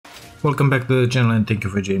Welcome back to the channel and thank you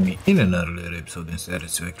for joining me in another episode in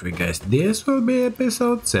Satisfactory, guys. This will be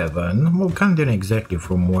episode 7. We'll continue exactly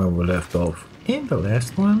from where we left off in the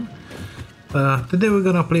last one. Today we're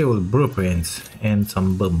gonna play with blueprints and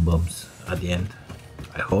some boom booms at the end.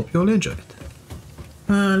 I hope you'll enjoy it.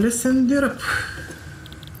 Listen, Europe.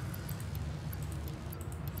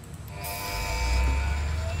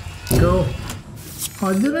 Go.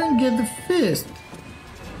 I didn't get the fist.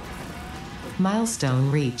 Milestone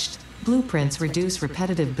reached. Blueprints reduce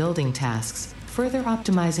repetitive building tasks, further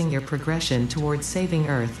optimizing your progression towards saving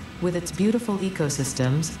Earth. With its beautiful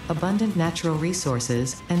ecosystems, abundant natural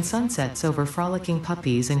resources, and sunsets over frolicking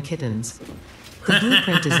puppies and kittens. The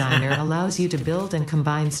blueprint designer allows you to build and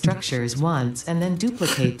combine structures once and then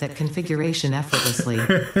duplicate that configuration effortlessly.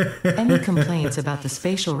 Any complaints about the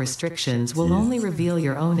spatial restrictions will only reveal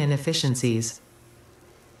your own inefficiencies.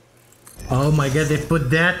 Oh my god, they put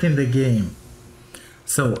that in the game.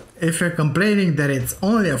 So, if you're complaining that it's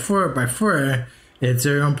only a 4x4, it's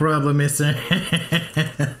your own problem, mister.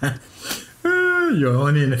 Your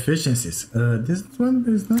own inefficiencies. This one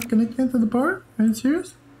is not connected to the power? Are you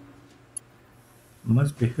serious?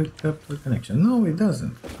 Must be hooked up to a connection. No, it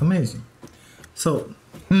doesn't. Amazing. So,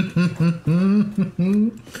 I'm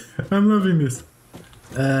loving this.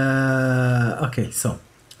 Okay, so,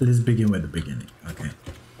 let's begin with the beginning. Okay.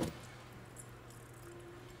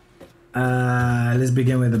 Let's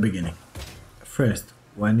begin with the beginning. First,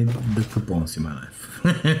 I need the coupons in my life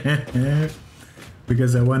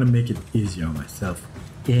because I want to make it easier on myself,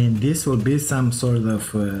 and this will be some sort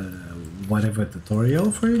of whatever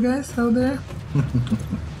tutorial for you guys out there.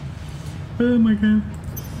 Oh my god,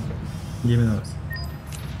 give me those.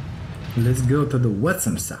 Let's go to the what's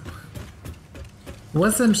up shop.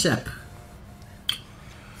 What's up shop.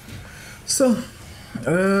 So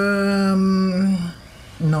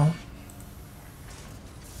no.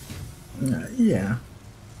 Yeah.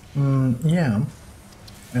 Yeah.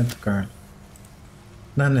 Add to cart.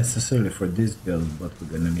 Not necessarily for this build, but we're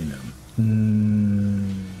gonna need them.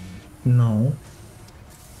 No.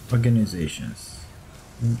 Organizations.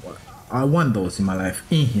 I want those in my life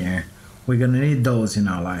in here. We're gonna need those in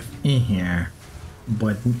our life in here.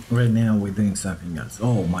 But right now we're doing something else.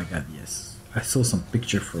 Oh my god, yes. I saw some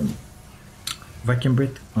picture from Vacuum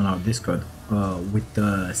Brit on our Discord with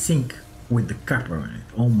the sink with the copper on it.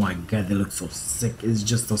 Oh my god, they look so sick. It's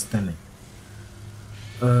just outstanding.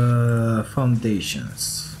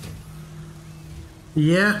 Foundations.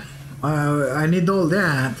 Yeah, I need all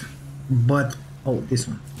that, but oh, this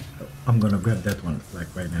one. I'm gonna grab that one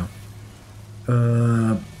like right now.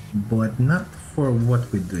 But not for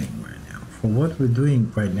what we're doing right now. For what we're doing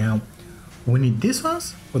right now, we need these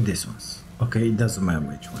ones or these ones. Okay, it doesn't matter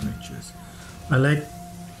which one I choose. I like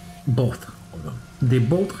both of them. They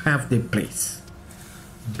both have their place,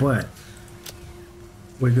 but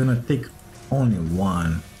we're gonna take only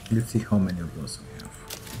one. Let's see how many of those we have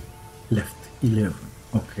left. 11.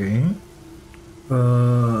 Okay.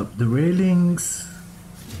 The railings,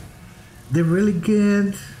 they're really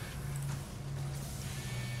good.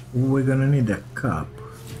 We're gonna need a cup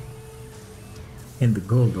and the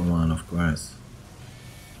golden one, of course.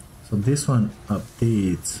 So this one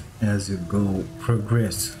updates as you go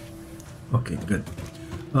progress. Okay, good.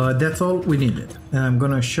 That's all we needed, and I'm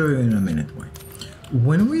gonna show you in a minute why.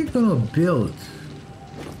 When we're gonna build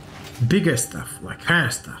bigger stuff, like higher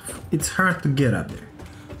stuff, it's hard to get up there.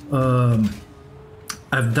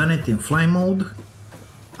 I've done it in fly mode.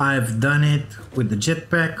 I've done it with the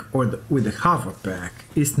jetpack or with the hover pack.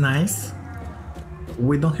 It's nice.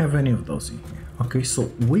 We don't have any of those in here. Okay,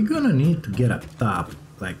 so we're gonna need to get up top,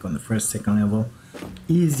 like on the first, second level.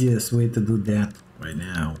 Easiest way to do that right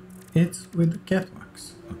now, it's with the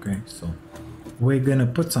catwalks. Okay, so we're gonna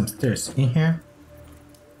put some stairs in here.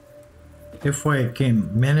 If I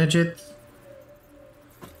can manage it.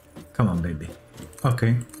 Come on, baby.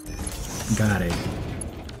 Okay, got it.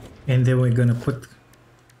 And then we're gonna put,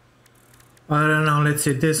 I don't know, let's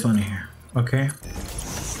say this one here. Okay,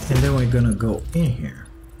 and then we're gonna go in here.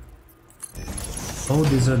 Oh,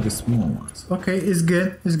 these are the small ones. Okay, it's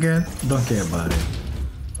good, it's good. Don't care about it.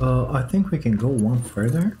 I think we can go one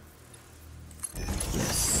further.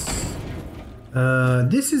 Yes.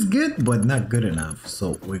 This is good, but not good enough.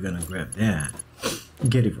 So we're gonna grab that.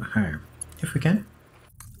 Get even higher, if we can.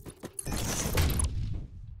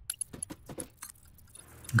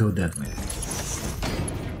 Go that way.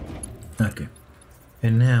 Okay.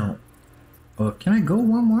 And now, can I go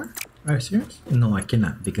one more? Are you serious? No, I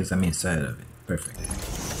cannot because I'm inside of it. Perfect.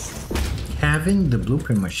 Having the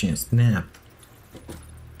blueprint machine snapped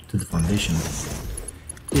to the foundation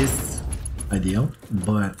is ideal,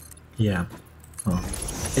 but yeah, Oh.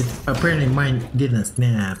 It apparently mine didn't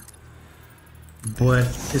snap, but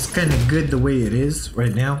it's kind of good the way it is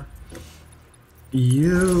right now.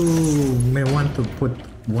 You may want to put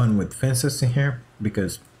one with fences in here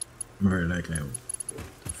because very likely I will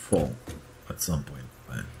fall at some point,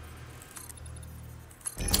 but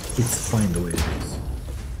it's fine the way it is.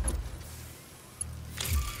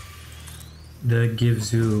 That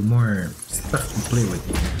gives you more stuff to play with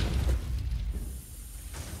here.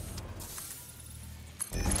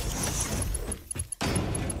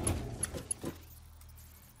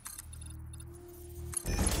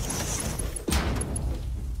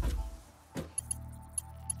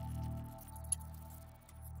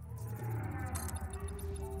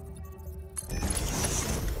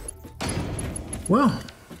 Well,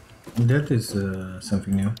 that is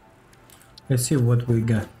something new. Let's see what we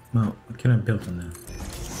got. No, I cannot build on that.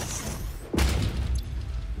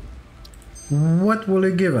 What will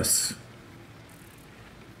it give us?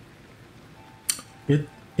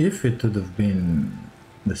 If it would have been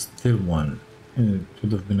the steel one, it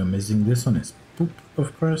would have been amazing. This one is poop,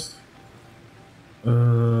 of course.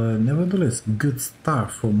 Nevertheless, good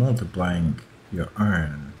stuff for multiplying your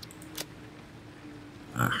iron.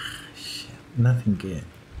 Ah, shit, nothing good.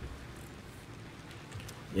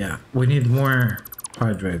 Yeah, we need more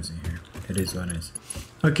hard drives in here. It is what it is.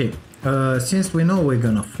 Okay, since we know we're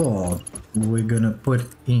gonna fall, we're gonna put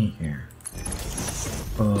in here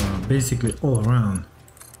basically all around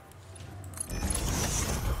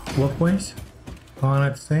walkways. I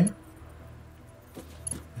wanted to say.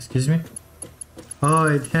 Excuse me. Oh,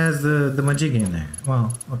 it has the magic in there.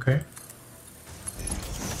 Wow. Okay.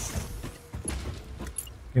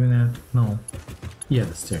 Give me that. No. Yeah,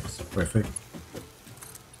 the stairs. Perfect.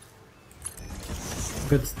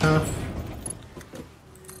 Good stuff.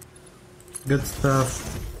 Good stuff.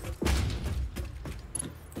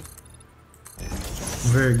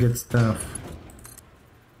 Very good stuff.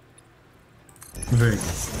 Very good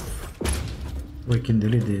stuff. We can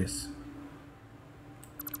delete this.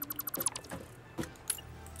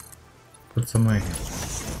 Put some right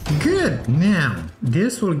here. Good! Now,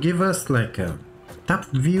 this will give us like a top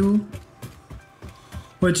view,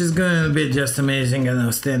 which is gonna be just amazing and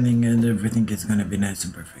outstanding, and everything is gonna be nice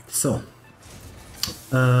and perfect. So,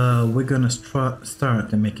 we're gonna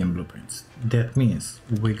start making blueprints. That means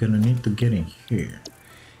we're gonna need to get in here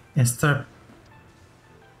and start.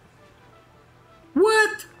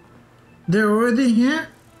 What? They're already here?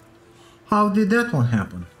 How did that one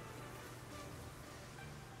happen?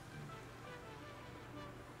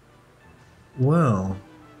 Well,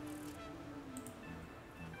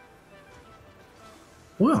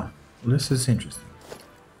 this is interesting,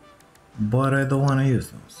 but I don't want to use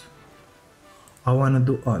those. I want to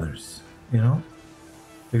do others, you know,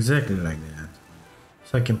 exactly like that.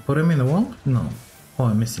 So I can put them in the wall? No. Oh,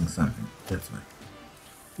 I'm missing something. That's why.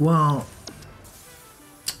 Well,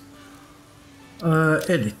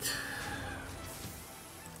 edit.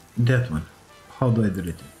 That one. How do I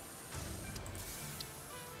delete it?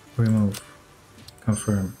 Remove.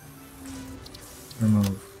 Confirm.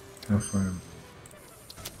 Remove. Confirm.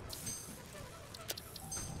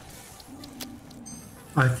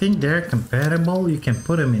 I think they're compatible. You can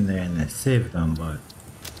put them in there and save them, but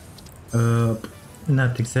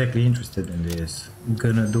not exactly interested in this.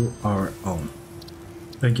 Gonna do our own.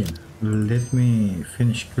 Again, let me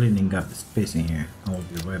finish cleaning up the space in here. I'll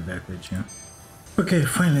be right back with you. Okay,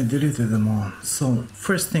 finally deleted them all. So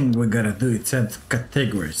first thing we gotta do is add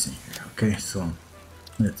categories in here. Okay, so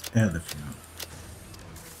let's add a few.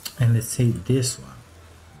 And let's say this one.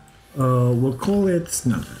 We'll call it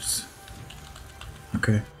Smelters.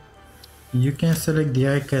 Okay. You can select the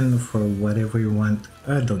icon for whatever you want.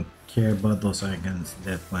 I don't care about those icons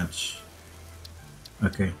that much.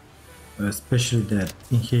 Okay. Especially that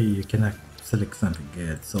in here you cannot select something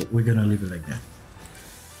good. So we're gonna leave it like that.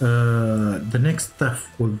 The next stuff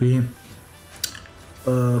will be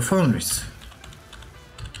foundries.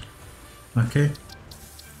 Okay.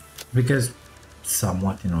 Because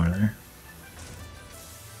somewhat in order.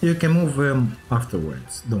 You can move them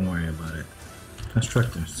afterwards. Don't worry about it.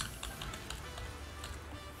 Constructors.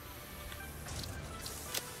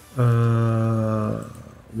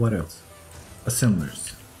 What else?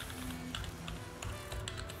 Assemblers.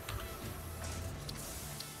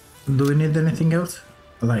 Do we need anything else?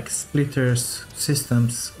 Like splitters,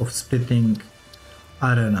 systems of splitting?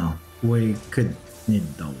 I don't know. We could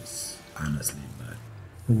need those, honestly, but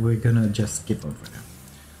we're gonna just skip over them.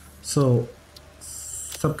 So,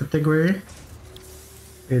 subcategory,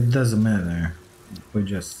 it doesn't matter. We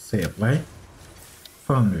just say apply.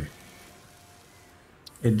 Foundry.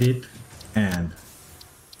 Edit and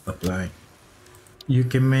apply. you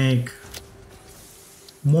can make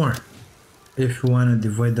more if you want to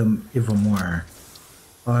divide them even more.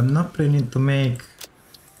 I'm not planning to make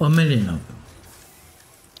a million of them,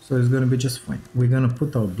 so it's gonna be just fine. We're gonna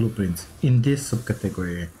put our blueprints in this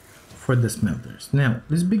subcategory for the smelters. Now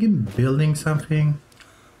let's begin building something.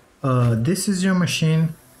 This is your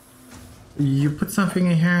machine. You put something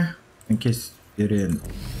in here in case you didn't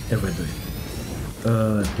ever do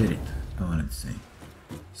it. Did it, I wanted to say.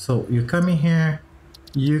 So you come in here,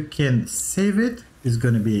 you can save it. It's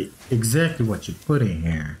gonna be exactly what you put in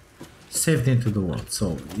here, saved into the world.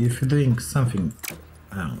 So if you're doing something,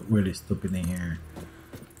 I don't know, really stupid in here,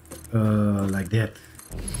 like that,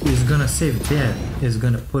 it's gonna save that, it's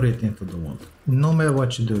gonna put it into the world. No matter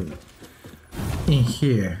what you do in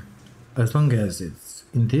here, as long as it's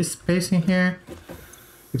in this space in here,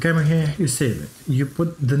 you come in here, you save it. You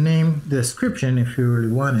put the name, the description if you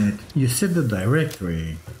really want it, you save the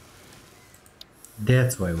directory.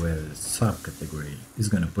 That's why we're the subcategory is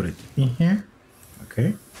gonna put it in here.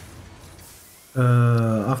 Okay.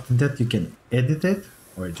 After that you can edit it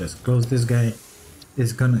or just close this guy.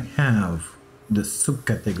 It's gonna have the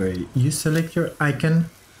subcategory. You select your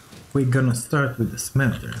icon. We're gonna start with the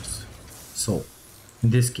smelters. So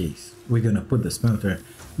in this case we're gonna put the smelter.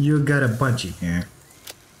 You got a bunch in here.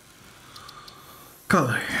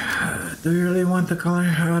 Color. Do you really want the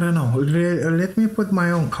color? I don't know. Let me put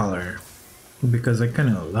my own color, because I kind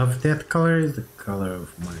of love that color. Is the color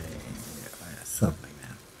of my something like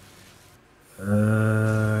that.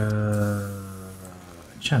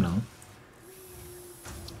 Channel.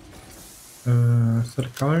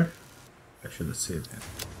 Select color. I should have saved that.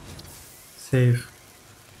 Save.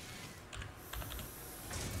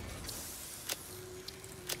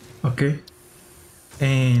 Okay.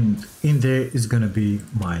 And in there is gonna be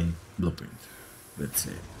my blueprint. Let's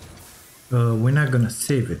say. We're not gonna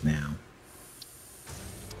save it now.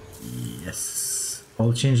 Yes,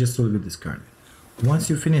 all changes will be discarded. Once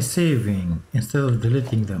you finish saving, instead of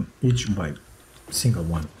deleting them each by single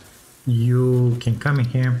one, you can come in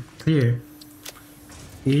here, clear.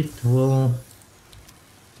 It will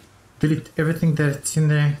delete everything that's in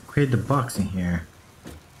there, create the box in here.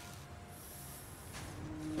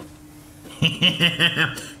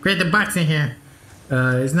 Create the box in here.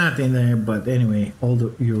 It's not in there, but anyway, all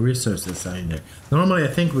your resources are in there. Normally I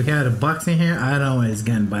think we had a box in here. I don't know where it's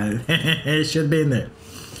gone, but it should be in there.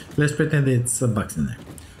 Let's pretend it's a box in there.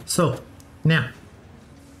 So now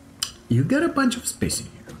you got a bunch of space in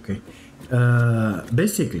here. Okay,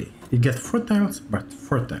 basically you get 4 tiles, but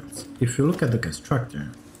 4 tiles. If you look at the constructor,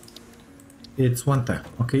 it's 1 tile.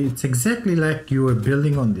 Okay, it's exactly like you were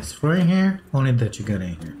building on this floor in here, only that you got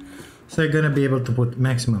in here. So you're gonna be able to put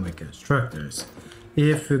maximum constructors.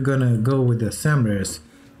 If you're gonna go with the assemblers,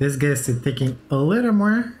 this guy's taking a little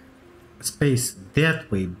more space that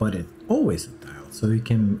way, but it's always a tile. So you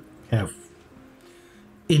can have,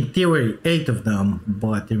 in theory, 8 of them,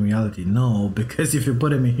 but in reality, no, because if you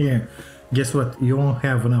put them in here, guess what? You won't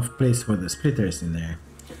have enough place for the splitters in there.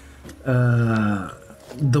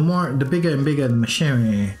 The bigger and bigger the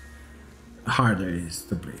machinery, harder is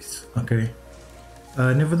the place. Okay.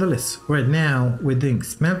 Nevertheless, right now we're doing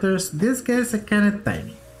smelters. These guys are kind of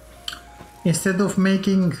tiny. Instead of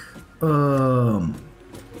making,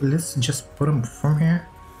 let's just put them from here.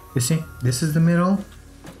 You see, this is the middle.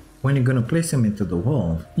 When you're gonna place them into the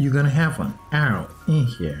wall, you're gonna have an arrow in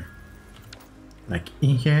here. Like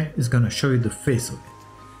in here is gonna show you the face of it.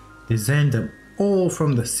 Design them all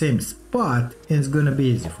from the same spot, and it's gonna be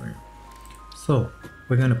easy for you. So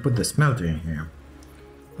we're gonna put the smelter in here.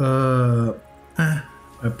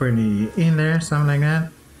 Pretty in there, something like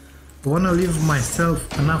that. I want to leave myself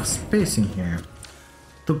enough space in here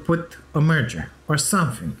to put a merger or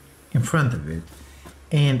something in front of it,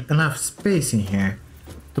 and enough space in here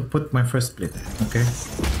to put my first splitter. Okay,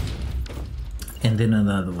 and then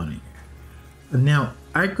another one in here. Now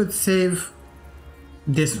I could save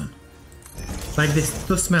this one like this,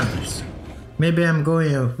 2 smelters. Maybe I'm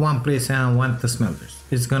going one place and I want 2 smelters.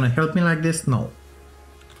 It's gonna help me like this? No.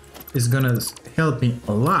 It's gonna help me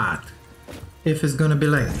a lot if it's gonna be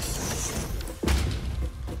like this.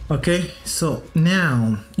 Okay, so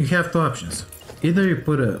now you have 2 options. Either you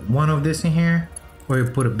put one of this in here, or you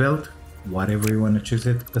put a belt, whatever you want to choose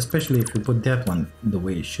it. Especially if you put that one the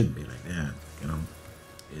way it should be, like that, you know,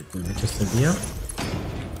 it will be just ideal.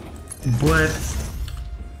 But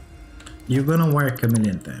you're gonna work a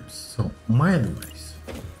million times. So my advice,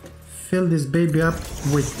 fill this baby up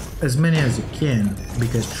with as many as you can,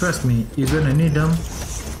 because trust me, you're gonna need them,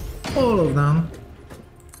 all of them.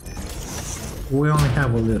 We only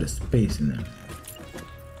have a little space in them.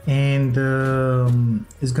 and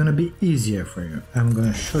it's gonna be easier for you. I'm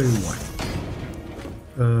gonna show you why.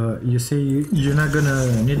 You say you're not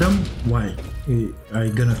gonna need them? Why? Are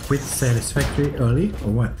you gonna quit Satisfactory early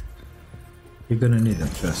or what? You're gonna need them,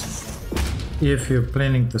 trust me. If you're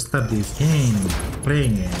planning to stop this game,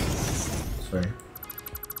 playing it, sorry,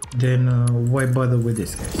 then why bother with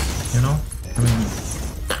this, guys? You know? I mean,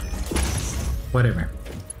 whatever.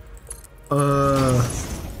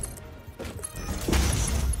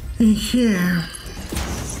 In here,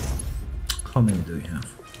 how many do we have?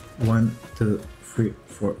 1, 2, 3,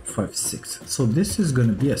 4, 5, 6. So this is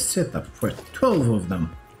gonna be a setup for 12 of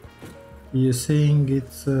them. You're saying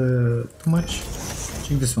it's too much?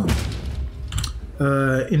 Check this one.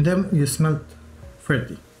 In them you smelt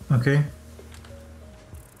 30, okay?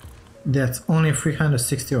 That's only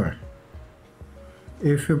 360 ore.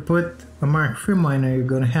 If you put a Mark III miner, you're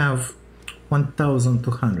gonna have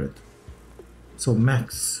 1200. So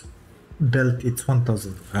max belt it's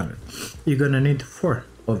 1200. You're gonna need 4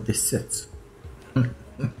 of these sets.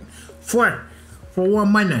 4 for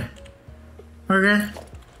one miner. Okay?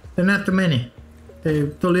 They're not too many. They're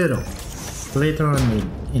too little. Later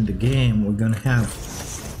on in the game, we're gonna have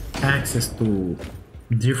access to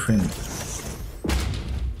different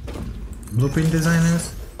blueprint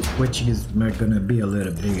designers, which is gonna be a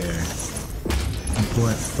little bigger.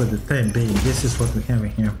 But for the time being, this is what we have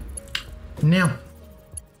in here. Now,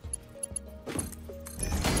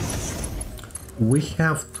 we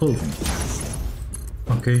have tooling.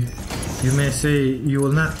 Okay, you may say you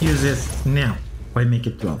will not use it now. Why make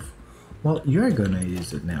it 12? Well, you're gonna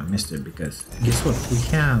use it now, mister, because guess what? We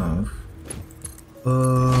have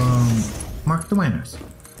Mark II miners.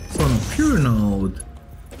 So on a pure node,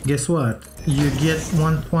 guess what? You get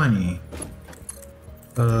 120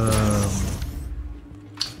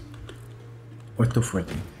 or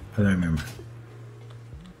 240. I don't remember.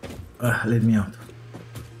 Let me out.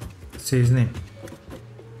 Say his name.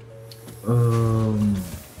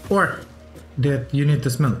 Or that you need to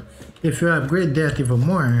smelt. If you upgrade that even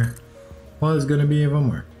more, well, it's gonna be even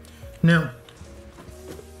more. Now,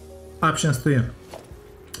 options to you.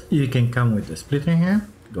 You can come with a splitter here,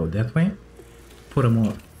 go that way, put them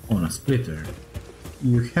all on a splitter.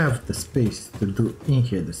 You have the space to do in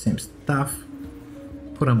here the same stuff.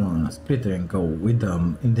 Put them on a splitter and go with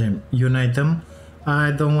them and then unite them.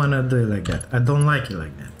 I don't want to do it like that. I don't like it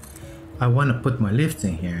like that. I want to put my lifts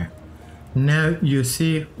in here. Now you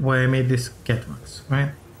see why I made these catwalks,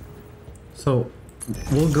 right? So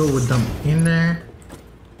we'll go with them in there.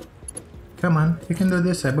 Come on, you can do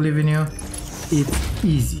this. I believe in you. It's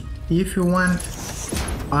easy. If you want,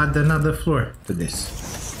 add another floor to this.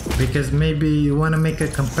 Because maybe you want to make a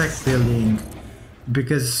compact building.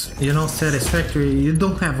 Because, you know, Satisfactory, you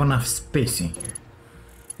don't have enough space in here.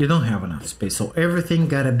 You don't have enough space. So everything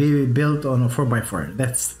gotta be built on a 4x4.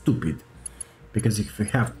 That's stupid. Because if you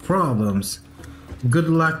have problems, good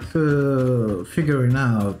luck figuring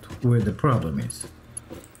out where the problem is.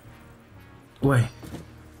 Why?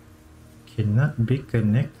 Cannot be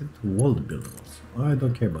connected to wall buildings. Oh, I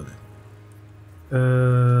don't care about that.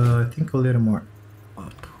 I think a little more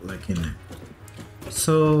up, like in there.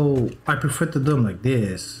 So I prefer to do them like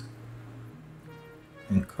this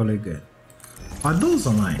and call it good. Are those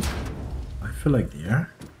aligned? I feel like they are.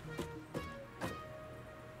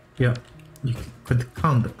 Yeah, you could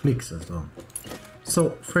count the clicks as well.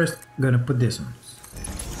 So first, gonna put this one.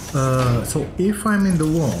 So if I'm in the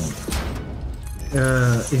wall,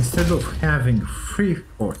 instead of having 3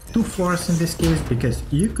 or 2 floors in this case, because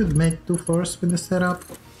you could make 2 floors with the setup,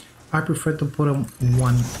 I prefer to put them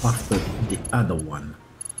one after the other one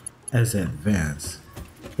as advance,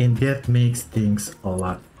 and that makes things a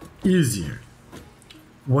lot easier.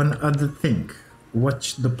 One other thing,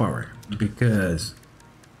 watch the power, because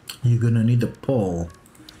you're gonna need a pole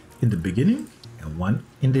in the beginning and one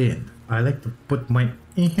in the end. I like to put mine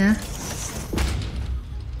in here,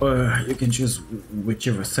 or you can choose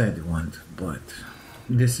whichever side you want, but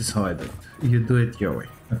this is how I do it. You do it your way,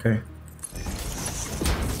 okay?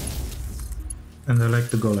 And I like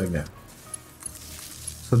to go like that.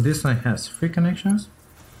 So this one has 3 connections.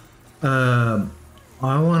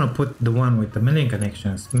 I want to put the one with the million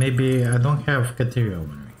connections. Maybe I don't have criteria on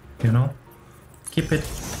me, you know? Keep it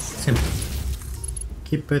simple.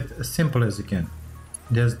 Keep it as simple as you can.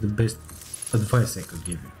 That's the best advice I could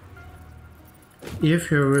give you. If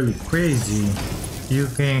you're really crazy, you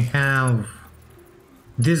can have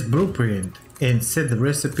this blueprint and set the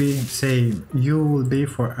recipe, say you will be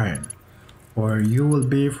for iron, or you will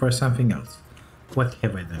be for something else. What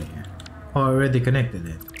have I done here? Oh, I already connected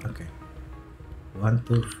it. Okay. 1,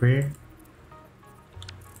 2, 3.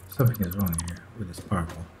 Something is wrong here with this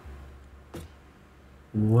purple.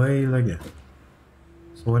 Why like that?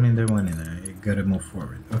 So one in there, one in there. You gotta move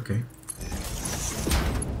forward. Okay.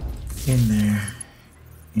 In there.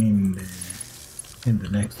 In there. In the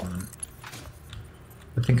next one.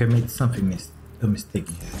 I think I made something a mistake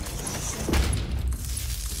here.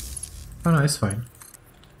 Oh no, it's fine.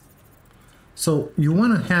 So you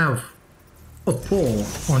want to have a pole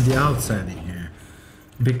on the outside in here,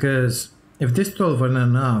 because if this 12 are not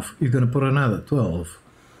enough, you're gonna put another 12.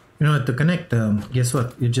 In order to connect them, guess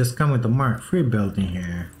what? You just come with the Mark III belt in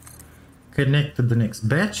here, connect to the next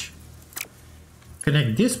batch,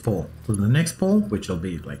 connect this pole to the next pole, which will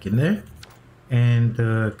be like in there, and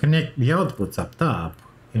connect the outputs up top,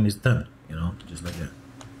 and it's done, you know, just like that.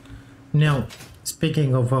 Now,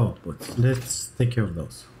 speaking of outputs, let's take care of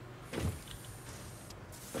those.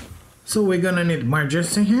 So we're gonna need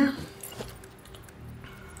margers in here,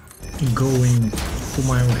 going to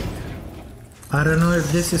my right. I don't know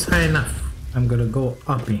if this is high enough. I'm gonna go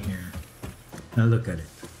up in here and look at it.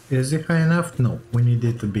 Is it high enough? No, we need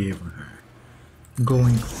it to be even higher.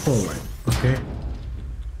 Going forward, okay?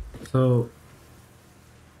 So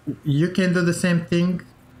you can do the same thing,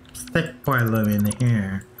 stack pile them in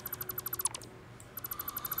here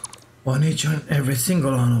on each and every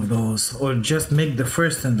single one of those, or just make the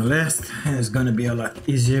first and the last, and it's gonna be a lot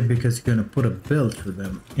easier because you're gonna put a belt through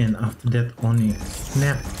them, and after that only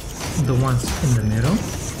snap the ones in the middle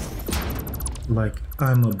like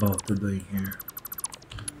I'm about to do here.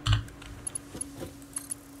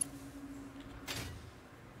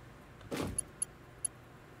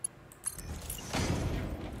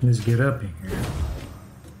 Let's get up in here.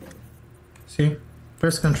 See,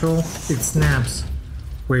 press control, it snaps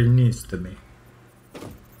where it needs to be.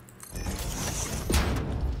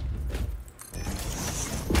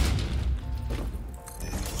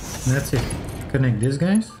 That's it. Connect these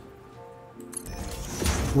guys.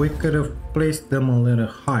 We could have placed them a little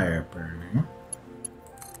higher apparently.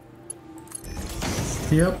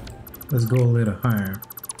 Yep, let's go a little higher.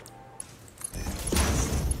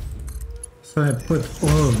 So I put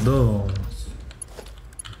all of those.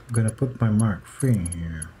 I'm gonna put my Mark III in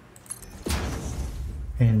here.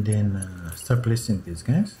 And then start placing these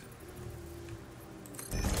guys.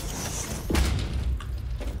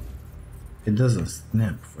 It doesn't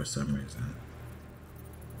snap for some reason.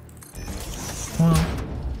 Well,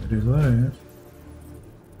 it is what it is.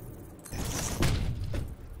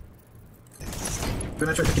 I'm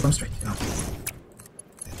gonna try to keep them straight, you know.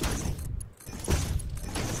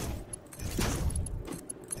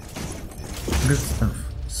 Good stuff.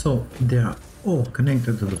 So they are all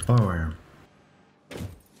connected to the power.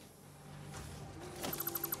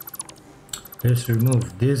 Let's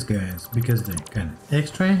remove these guys because they're kind of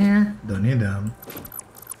extra here. Don't need them.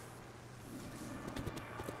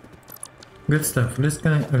 Good stuff. Let's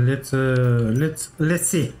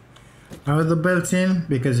see. Are the belts in?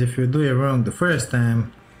 Because if you do it wrong the first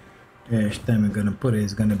time, each time you're gonna put it,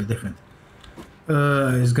 it's gonna be different.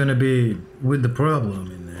 It's gonna be with the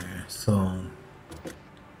problem in there. So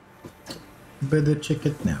better check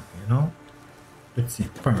it now. You know. Let's see.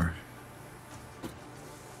 Power.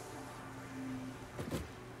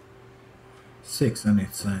 6 on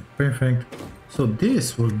each side. Perfect. So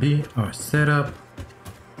this will be our setup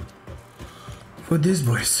for this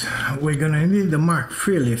boys. We're gonna need the Mark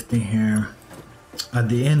III lift in here at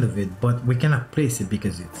the end of it, but we cannot place it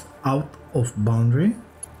because it's out of boundary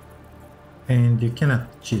and you cannot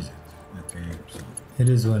choose it. Okay, so it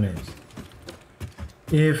is what it is.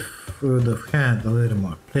 If we would have had a little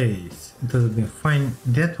more place, it would have been fine.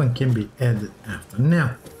 That one can be added after.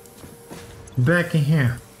 Now back in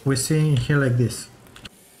here, we're seeing here like this.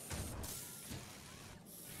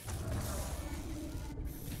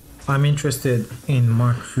 I'm interested in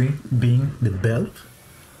Mark III being the belt.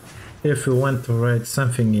 If you want to write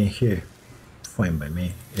something in here, fine by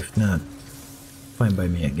me. If not, fine by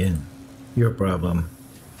me again. Your problem.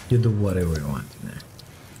 You do whatever you want in there.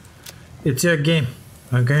 It's your game,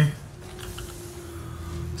 okay?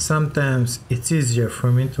 Sometimes it's easier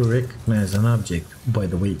for me to recognize an object by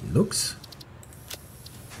the way it looks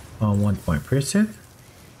on one point preset.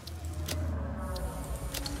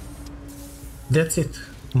 That's it.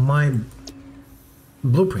 My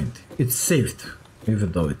blueprint, it's saved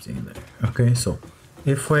even though it's in there. Okay, so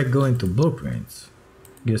if I go into blueprints,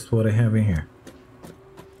 guess what I have in here?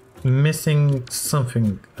 Missing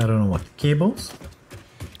something, I don't know what, cables?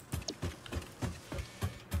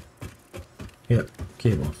 Yep,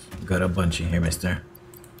 cables. Got a bunch in here, mister.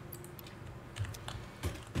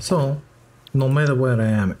 So no matter where I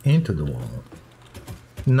am into the wall,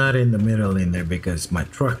 not in the middle in there because my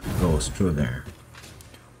truck goes through there.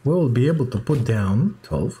 we will be able to put down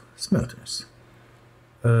 12 smelters.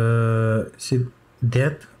 See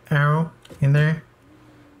that arrow in there?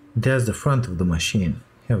 That's the front of the machine,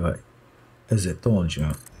 as I told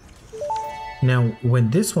you. Now,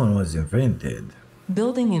 when this one was invented,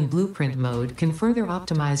 Building in blueprint mode can further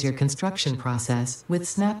optimize your construction process with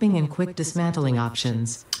snapping and quick dismantling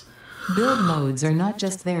options. Build modes are not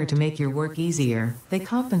just there to make your work easier, they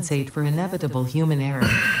compensate for inevitable human error.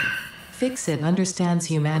 Fix-It understands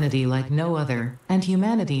humanity like no other, and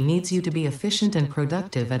humanity needs you to be efficient and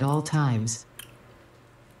productive at all times.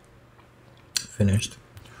 Finished.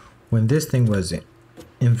 When this thing was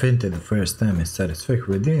invented the first time in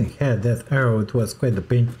Satisfactory, we didn't have that arrow. It was quite a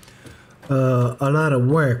pain. A lot of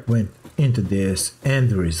work went into this, and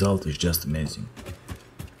the result is just amazing.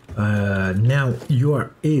 Now you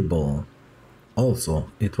are able, also,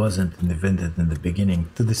 it wasn't invented in the beginning,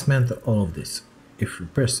 to dismantle all of this. If you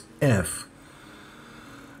press F,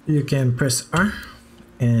 you can press R,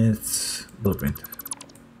 and it's blueprint.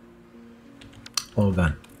 All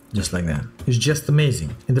gone, just like that. It's just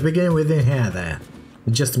amazing. In the beginning we didn't have that.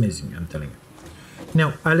 It's just amazing, I'm telling you.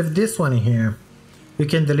 Now, I left this one in here. You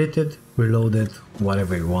can delete it, reload it,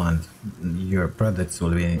 whatever you want. Your products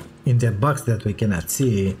will be in that box that we cannot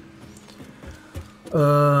see.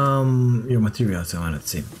 Your materials I want to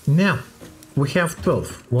see. Now, we have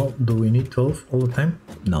 12. Well, do we need 12 all the time?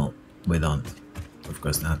 No, we don't. Of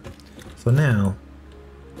course not. So now,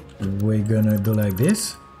 we're gonna do like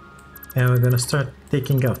this. And we're gonna start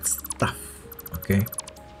taking out stuff. Okay?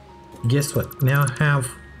 Guess what? Now I have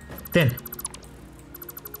 10.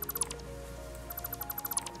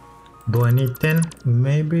 Do I need 10?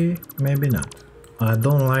 Maybe, maybe not. I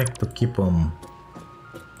don't like to keep them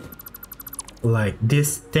like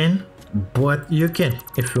this 10, but you can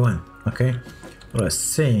if you want, okay? What I was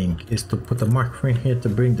saying is to put a marker in here to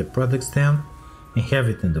bring the products down and have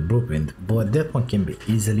it in the blueprint, but that one can be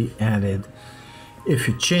easily added. If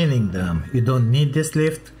you're chaining them, you don't need this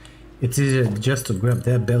lift. It's easier just to grab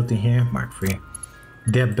that belt in here, mark free,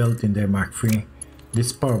 that belt in there, mark free,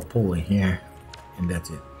 this power pole in here, and that's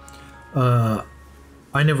it.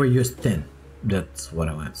 I never use 10, that's what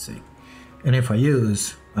I want to say. And if I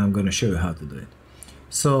use, I'm gonna show you how to do it.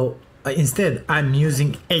 So instead, I'm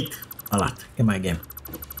using 8 a lot in my game.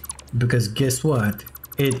 Because guess what?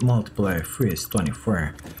 8 multiplied 3 is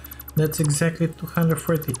 24. That's exactly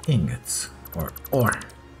 240 ingots, or ore.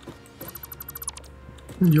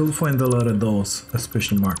 You'll find a lot of those,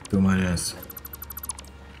 especially Mark II miners.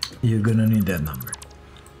 You're gonna need that number.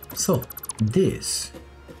 So this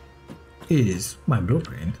is my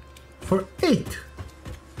blueprint for 8.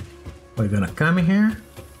 We're gonna come in here.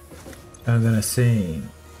 I'm gonna say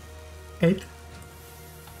 8.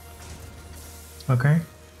 Okay.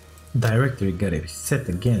 Directory gotta be set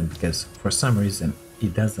again because for some reason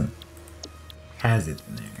it doesn't has it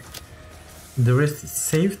in there. The rest is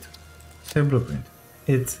saved. Save blueprint.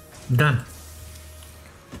 It's done.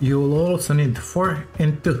 You will also need 4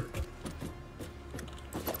 and 2.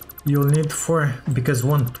 You'll need 4 because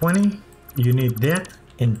 120 you need that,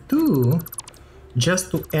 and 2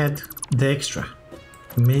 just to add the extra.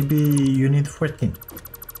 Maybe you need 14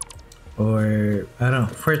 or I don't know,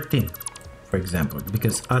 13 for example,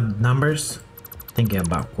 because odd numbers, thinking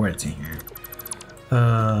about quartz in here,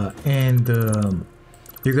 and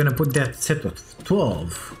you're gonna put that set of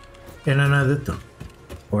 12 and another 2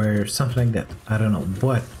 or something like that. I don't know,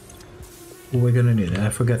 but we're gonna need it. I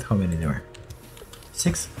forgot how many there were.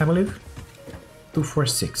 6, I believe. 2, 4,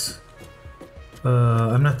 6.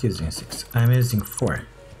 I'm not using 6. I'm using 4.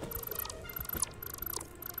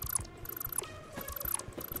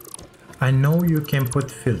 I know you can put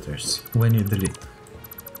filters when you delete.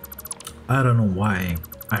 I don't know why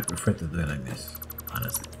I prefer to do it like this.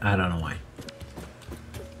 Honestly, I don't know why.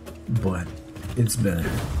 But it's better,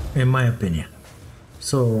 in my opinion.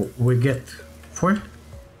 So we get 4.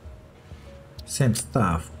 Same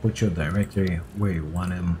stuff, put your directory where you want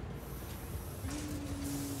them.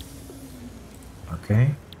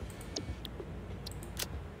 Okay.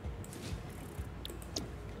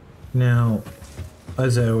 Now,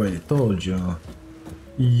 as I already told you,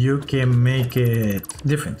 you can make it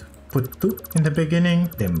different. Put 2 in the beginning,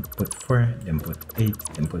 then put 4, then put 8,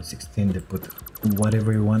 then put 16, then put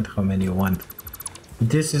whatever you want, how many you want.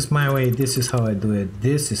 This is my way, this is how I do it,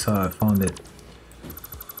 this is how I found it.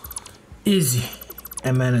 Easy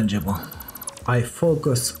and manageable. I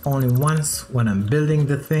focus only once when I'm building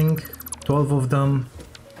the thing, 12 of them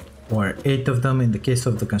or 8 of them in the case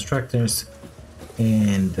of the constructors,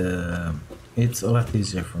 and it's a lot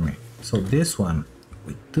easier for me. So this one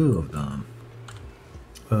with 2 of them,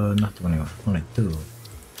 not only 2,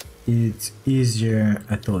 it's easier,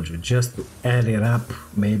 I told you, just to add it up.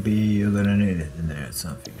 Maybe you're gonna need it in there or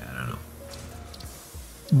something, I don't know.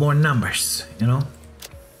 More numbers, you know.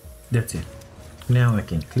 That's it. Now I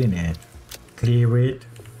can clean it, clear it,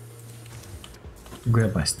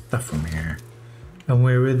 grab my stuff from here, and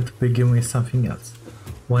we're ready to begin with something else.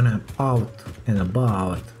 When I'm out and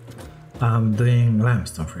about, I'm doing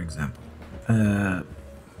limestone, for example. I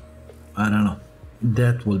don't know.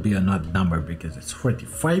 That will be an odd number because it's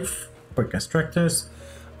 45 per constructors.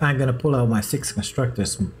 I'm gonna pull out my 6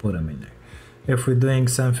 constructors and put them in there. If we're doing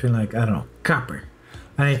something like, I don't know, copper,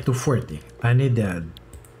 I need 240. I need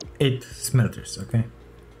 8 smelters, okay?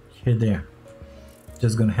 Here they are.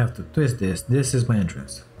 Just gonna have to twist this. This is my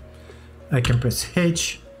entrance. I can press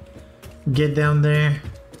H, get down there,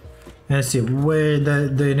 and see where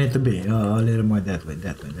do you need to be. Oh, a little more that way,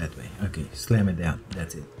 that way, that way. Okay, slam it down.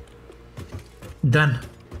 That's it. Done.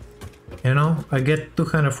 You know, I get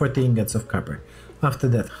 240 ingots of copper. After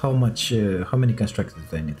that, how many constructors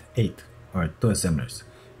do I need? 8 or 2 assemblers.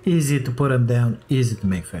 Easy to put them down, easy to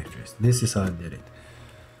make factories. This is how I did it.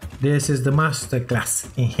 This is the Masterclass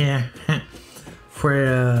in here for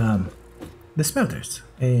the smelters.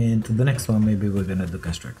 And to the next one, maybe we're gonna do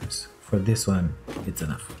constructors. For this one, it's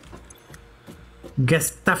enough. Get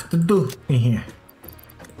stuff to do in here.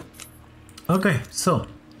 Okay, so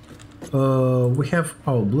we have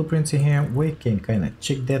our blueprints in here. We can kind of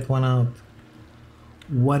check that one out.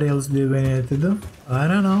 What else do we need to do? I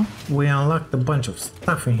don't know. We unlocked a bunch of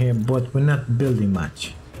stuff in here, but we're not building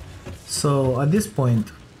much. So at this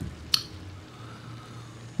point,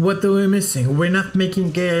 what are we missing? We're not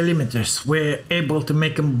making AI limiters. We're able to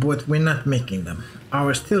make them, but we're not making them.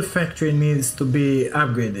 Our steel factory needs to be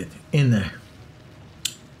upgraded in there.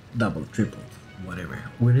 Double, triple, whatever.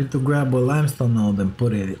 We need to grab a limestone node and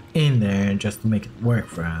put it in there just to make it work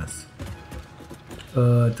for us.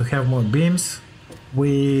 To have more beams,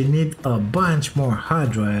 we need a bunch more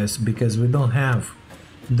hard drives because we don't have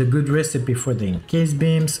the good recipe for the encased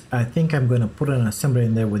beams. I think I'm gonna put an assembler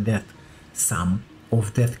in there with that, some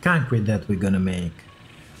of that concrete that we're gonna make,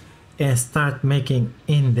 and start making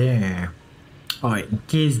in there our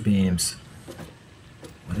encased beams.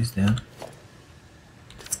 What is that?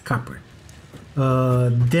 It's copper.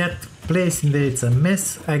 That place in there, it's a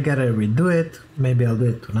mess. I gotta redo it. Maybe I'll do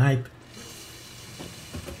it tonight.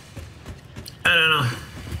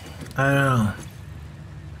 I don't know.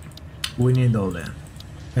 We need all that.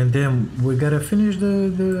 And then we gotta finish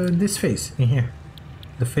this phase in here.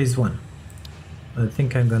 The phase 1. I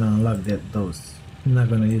think I'm gonna unlock those. I'm not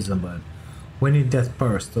gonna use them, but we need that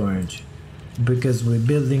power storage. Because we're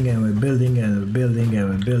building and we're building and we're building and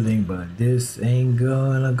we're building, but this ain't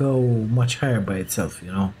gonna go much higher by itself,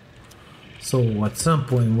 you know. So at some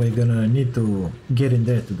point we're gonna need to get in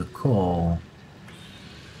there to the coal.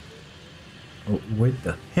 Oh, what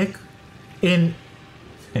the heck? In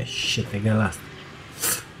shit, I got lost.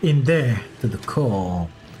 In there to the coal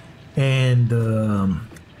and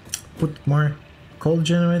put more coal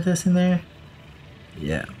generators in there.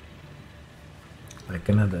 Yeah, like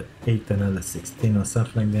another 8, another 16 or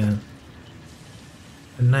something like that.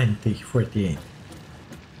 90, 48.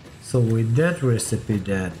 So with that recipe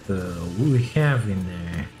that we have in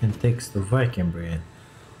there and takes the Viking bread,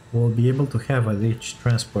 we'll be able to have at each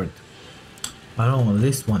transport, I don't know, at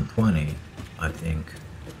least 120, I think,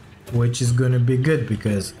 which is gonna be good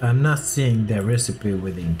because I'm not seeing that recipe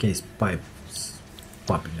with the encased pipes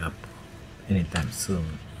popping up anytime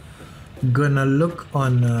soon. Gonna look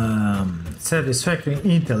on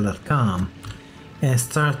satisfactoryintel.com and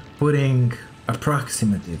start putting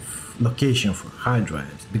approximative location for hard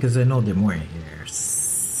drives because I know they're more here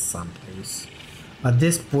someplace. At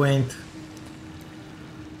this point,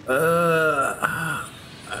 I'm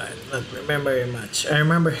not remembering much. I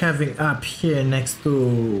remember having up here next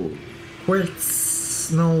to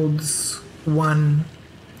quartz nodes one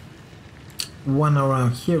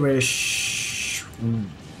around here-ish,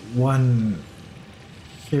 one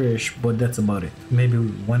here-ish, but that's about it. Maybe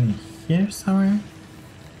one here somewhere,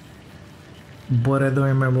 but I don't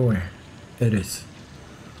remember where it is.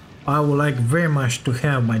 I would like very much to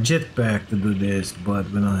have my jetpack to do this,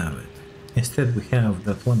 but we don't have it. Instead we have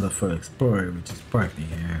that wonderful explorer which is parked in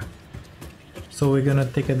here. So we're gonna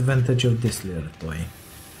take advantage of this little toy.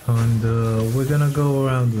 And we're gonna go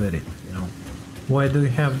around with it, you know. Why do you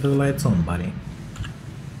have the lights on, buddy?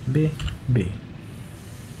 B.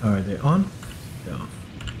 Are they on? They're off.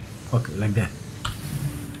 Okay, like that.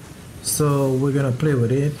 So we're gonna play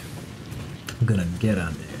with it. We're gonna get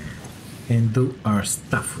out there and do our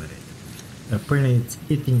stuff with it. Apparently it's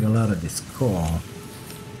eating a lot of this coal.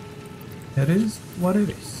 It is what it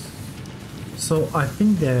is. So I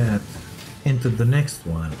think that into the next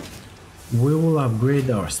one, we will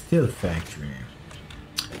upgrade our steel factory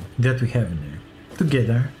that we have in there.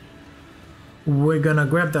 Together, we're gonna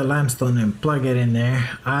grab the limestone and plug it in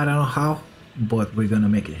there. I don't know how, but we're gonna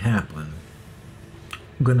make it happen.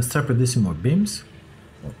 I'm gonna start producing more beams,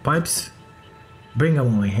 more pipes, bring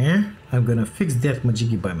them over here. I'm gonna fix that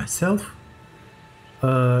majiggy by myself.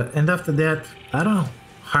 And after that, I don't know,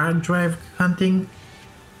 hard drive hunting,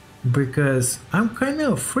 because I'm kind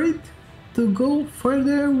of afraid to go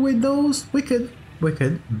further with those. We could,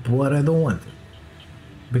 but I don't want to,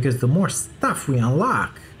 because the more stuff we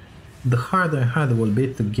unlock, the harder and harder will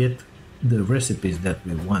be to get the recipes that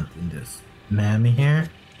we want in this mammy here.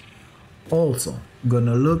 Also,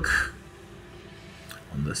 gonna look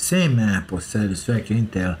on the same map of Satisfactory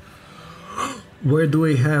Intel, where do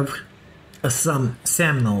we have some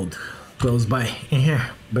SAM node close by in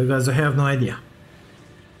here, because I have no idea.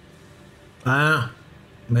 I don't know,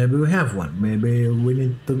 maybe we have one, maybe we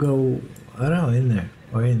need to go, I don't know, in there,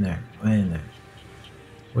 or in there, or in there.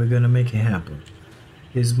 We're gonna make it happen.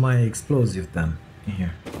 Is my explosive done in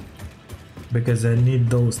here? Because I need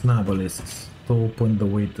those novelisks to open the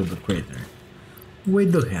way to the crater. We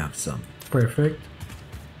do have some. Perfect.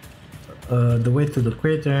 The way to the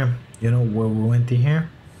crater, you know where we went in here?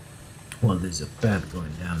 Well, there's a path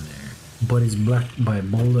going down there, but it's blocked by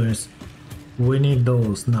boulders. We need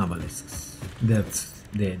those novelisks. That's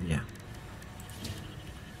the idea.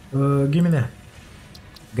 Give me that.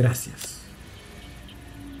 Gracias.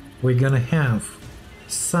 We're gonna have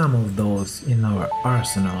some of those in our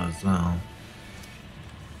arsenal as well.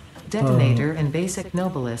 Detonator and basic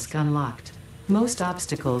Nobelisk unlocked. Most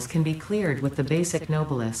obstacles can be cleared with the basic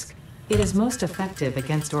Nobelisk. It is most effective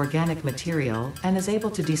against organic material and is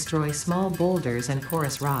able to destroy small boulders and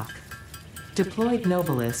porous rock. Deployed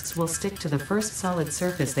Nobelisks will stick to the first solid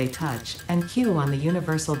surface they touch and queue on the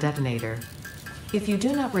universal detonator. If you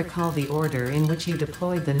do not recall the order in which you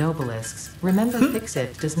deployed the Nobelisks, remember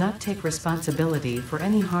Fixit does not take responsibility for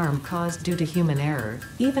any harm caused due to human error,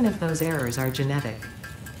 even if those errors are genetic.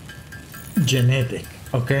 Genetic,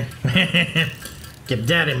 okay. Keep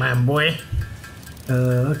that in mind, boy.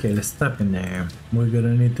 Okay, let's stop in there. We're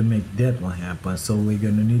gonna need to make that one happen, so we're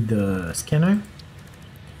gonna need the scanner.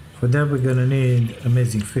 For that, we're gonna need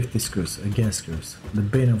amazing 50 screws, again screws, the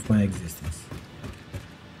bane of my existence.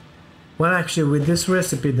 Well, actually, with this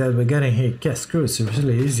recipe that we're getting here, cast screws is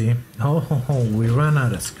really easy. Oh, we run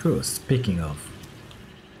out of screws. Speaking of,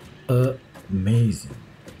 amazing.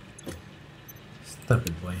 Stop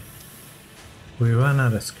it, boy. We run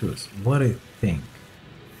out of screws. What do you think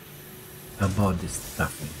about this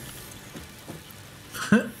stuff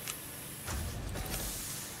here?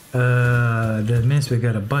 That means we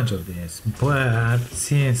got a bunch of this, but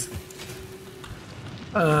since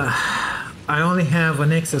I only have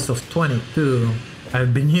an excess of 22,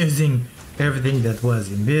 I've been using everything that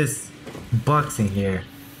was in this box in here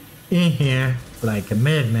like a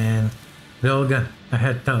madman. They're all gone. I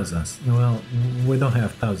had thousands. Well, we don't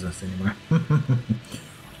have thousands anymore.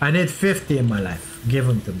 I need 50 in my life. Give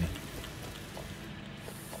them to me.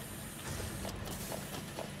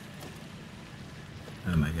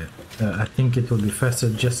 Oh my god. I think it will be faster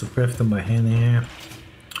just to craft them by hand here.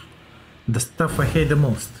 The stuff I hate the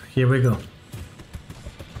most. Here we go.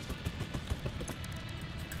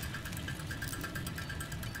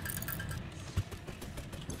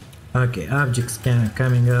 Okay, object scanner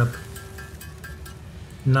coming up.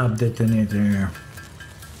 Knob detonator.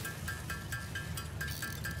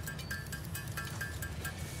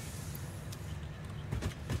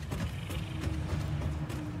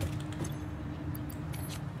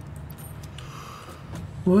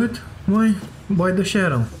 What? Why the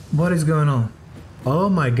shadow? What is going on? Oh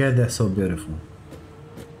my god, that's so beautiful.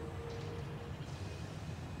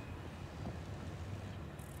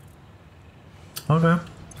 Okay.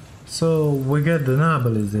 So we got the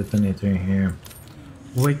Nobilis detonator in here.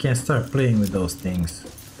 We can start playing with those things.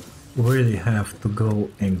 We really have to go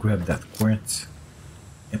and grab that quartz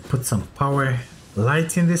and put some power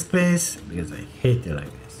lights in this place because I hate it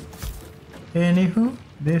like this. Anywho,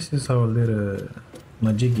 this is our little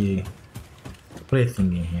majiggy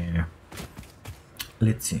plaything in here.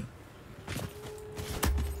 Let's see.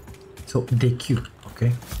 So they cute,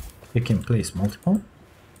 okay? You can place multiple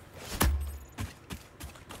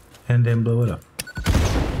and then blow it up.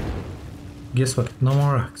 Guess what? No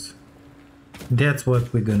more rocks. That's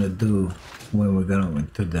what we're gonna do when we're gonna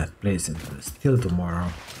enter that place into the steel tomorrow.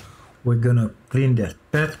 We're gonna clean that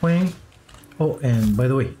pathway. Oh, and by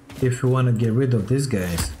the way, if you want to get rid of these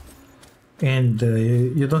guys and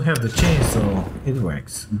you don't have the chainsaw, it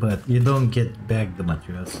works, but you don't get back the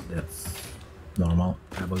materials. That's normal,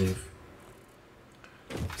 I believe.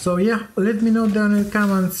 So yeah, let me know down in the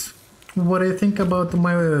comments what you think about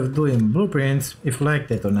my way of doing blueprints, if you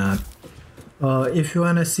liked it or not. If you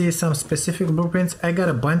wanna see some specific blueprints, I got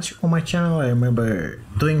a bunch on my channel. I remember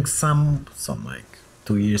doing some like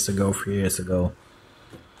 2 years ago, 3 years ago.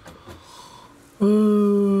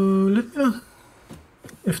 Let me know.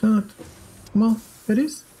 If not, well, it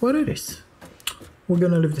is what it is. We're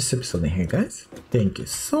gonna leave this episode in here, guys. Thank you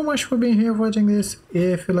so much for being here watching this.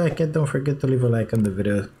 If you like it, don't forget to leave a like on the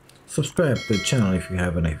video. Subscribe to the channel if you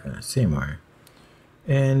haven't even seen more.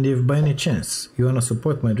 And if by any chance you wanna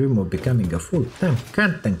support my dream of becoming a full-time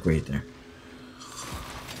content creator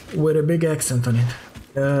with a big accent on it,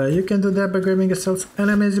 you can do that by grabbing yourself an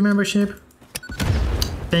amazing membership.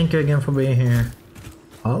 Thank you again for being here.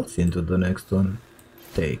 I'll see you into the next one.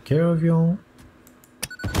 Take care of you.